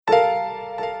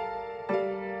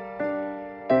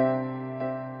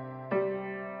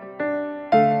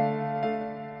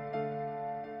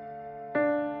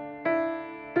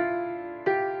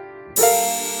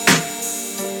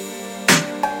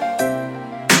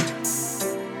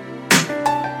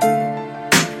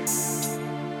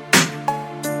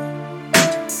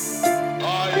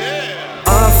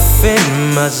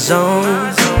my zone,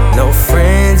 no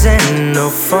friends and no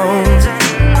phones.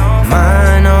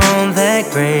 Mine on that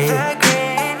green,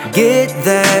 get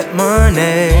that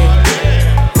money.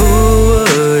 Who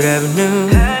would have knew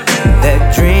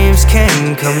that dreams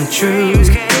can come true?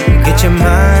 Get your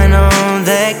mind on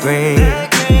that green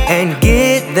and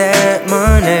get that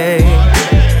money.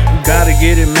 Gotta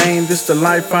get it, man, this the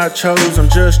life I chose. I'm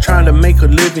just trying to make a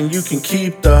living, you can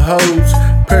keep the hoes.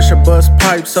 Pressure bust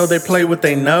pipes so they play with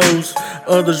they nose.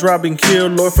 Others rob and kill,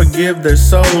 Lord forgive their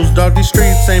souls. Dog, these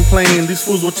streets ain't playing, these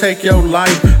fools will take your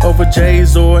life over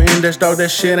J's or index, dog, that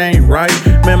shit ain't right.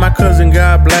 Man, my cousin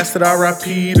got blasted,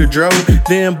 R.I.P. to Dro.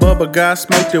 Then Bubba got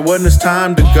smoked, it wasn't his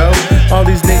time to go. All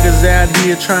these niggas out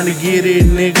here trying to get it,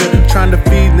 nigga, trying to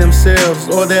feed themselves,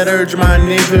 or that urge, my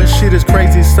nigga. Shit is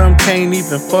crazy, some can't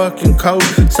even fucking cope,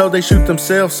 so they shoot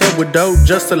themselves up with dope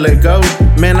just to let go.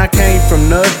 Man, I came from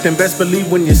nothing, best believe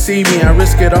when you see me, I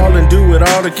risk it all and do it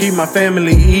all to keep my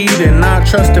family eating. Not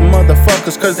trusting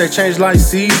motherfuckers cause they change like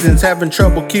seasons. Having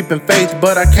trouble keeping faith,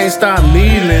 but I can't stop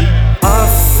kneeling.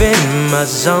 Off in my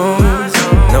zone,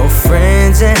 no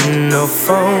friends and no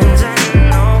phones.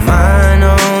 Mine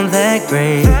on that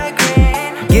green,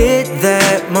 get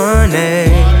that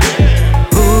money.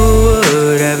 Who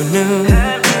would have knew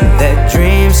that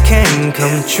dreams can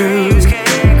come true?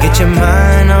 Get your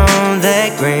mind on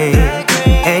that green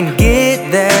and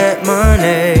get that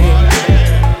money.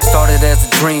 Started as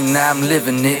a dream, now I'm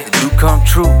living it. It do come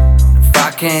true. If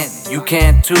I can't, you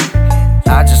can too.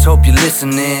 I just hope you're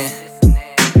listening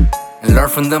and learn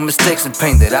from the mistakes and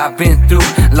pain that I've been through.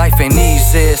 Life ain't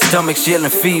easy, stomach's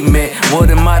yelling, feed me. What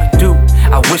am I to do?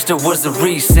 I wish there was a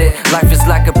reset. Life is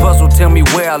like a puzzle, tell me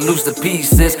where I lose the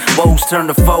pieces. Woes turn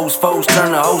to foes, foes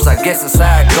turn to hoes, I guess that's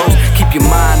how it goes. Keep your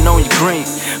mind on your green,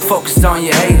 focused on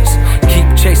your haters.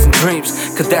 Keep chasing dreams,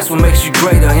 cause that's what makes you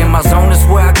greater. In my zone is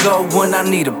where I go when I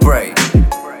need a break.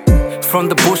 From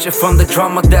the bullshit, from the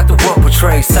drama that the world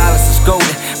portrays. Silence is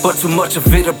golden, but too much of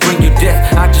it'll bring you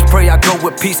death. I just pray I go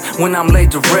with peace when I'm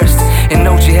laid to rest. And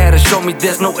OG had to show me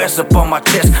there's no S up on my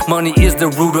chest. Money is the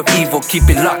root of evil, keep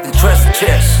it locked in treasure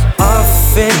chest.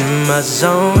 Off in my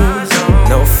zone,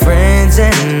 no friends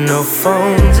and no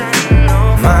phones.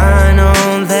 Mine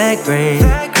on that green,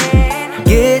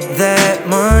 get that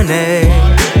money.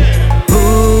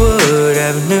 Who would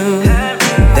have knew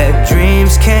that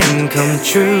dreams can come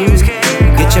true?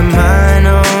 Get your mind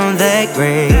on that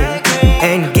green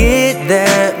and get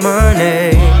that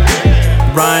money.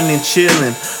 Riding and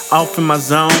chillin', off in my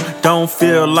zone. Don't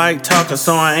feel like talking,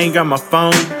 so I ain't got my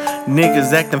phone.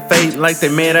 Niggas acting fake like they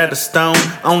made out of stone.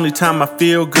 Only time I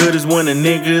feel good is when a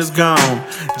nigga is gone.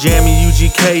 Jammy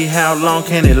UGK, how long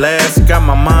can it last? Got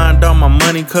my mind on my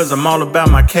money cause I'm all about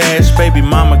my cash. Baby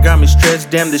mama got me stressed,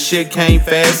 damn the shit came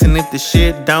fast. And if the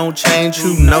shit don't change,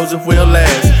 who knows if we'll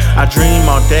last? I dream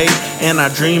all day and I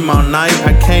dream all night.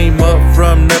 I came up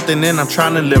from nothing and I'm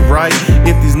trying to live right.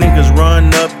 If these niggas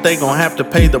run up, they gon' have to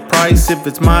pay the price. If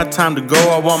it's my time to go,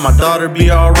 I want my daughter to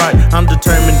be alright. I'm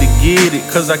determined to get it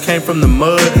cause I came from the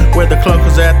mud, where the clock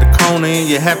was at the corner and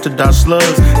you have to dodge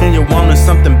slugs. And you wanted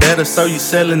something better, so you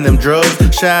selling them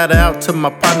drugs. Shout out to my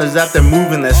partners out there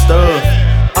moving that stuff.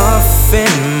 Off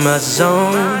in my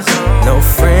zone, no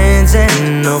friends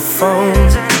and no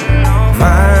phones.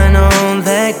 Mine on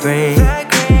that green,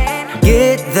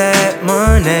 get that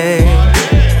money.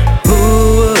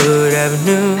 Who would have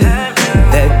knew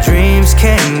that dreams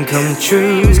can come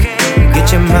true?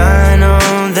 Get your mind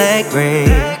on that green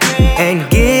and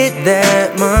get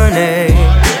that money.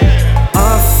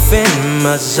 Off in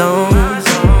my zone,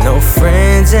 no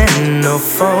friends and no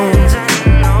phones.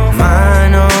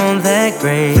 Mine on that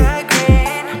green,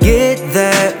 get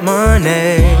that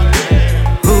money.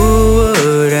 Who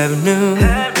would have knew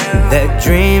that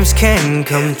dreams can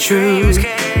come true?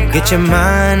 Get your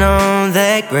mind on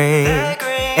that green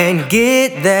and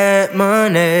get that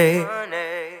money.